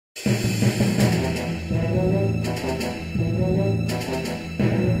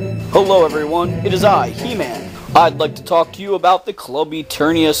Hello everyone, it is I, He-Man. I'd like to talk to you about the Club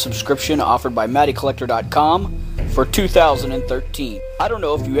Eternia subscription offered by MattyCollector.com for 2013. I don't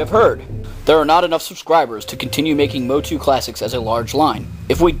know if you have heard. There are not enough subscribers to continue making Motu Classics as a large line.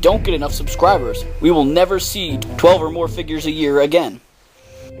 If we don't get enough subscribers, we will never see 12 or more figures a year again.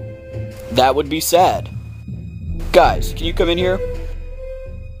 That would be sad. Guys, can you come in here?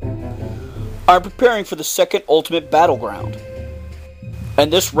 I'm preparing for the second Ultimate Battleground.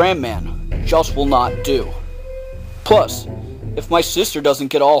 And this Ram Man just will not do. Plus, if my sister doesn't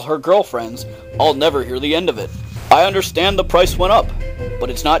get all her girlfriends, I'll never hear the end of it. I understand the price went up, but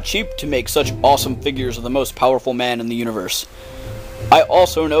it's not cheap to make such awesome figures of the most powerful man in the universe. I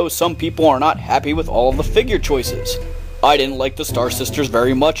also know some people are not happy with all of the figure choices. I didn't like the Star Sisters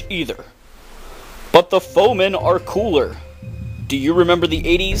very much either. But the foemen are cooler. Do you remember the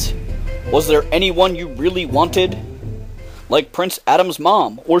 80s? Was there anyone you really wanted? Like Prince Adam's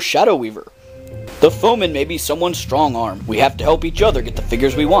mom, or Shadow Weaver. The foeman may be someone's strong arm. We have to help each other get the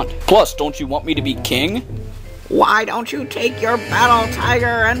figures we want. Plus, don't you want me to be king? Why don't you take your battle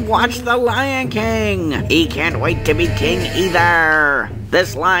tiger and watch the Lion King? He can't wait to be king either.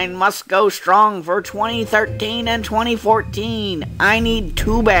 This line must go strong for 2013 and 2014. I need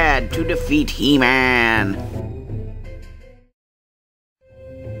Too Bad to defeat He-Man.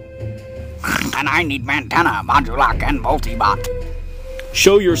 And I need Mantana, Modulok, and Multibot.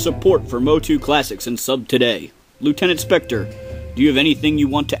 Show your support for Motu Classics and sub today. Lieutenant Spectre, do you have anything you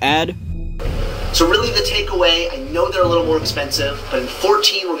want to add? So really the takeaway, I know they're a little more expensive, but in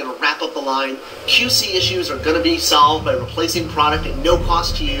 14 we're going to wrap up the line. QC issues are going to be solved by replacing product at no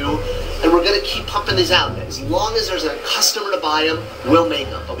cost to you, and we're going to keep pumping these out. As long as there's a customer to buy them, we'll make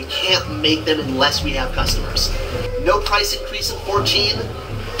them, but we can't make them unless we have customers. No price increase in 14.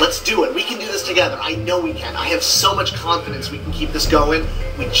 Let's do it. We can do this together. I know we can. I have so much confidence we can keep this going.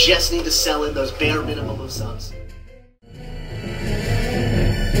 We just need to sell in those bare minimum of subs.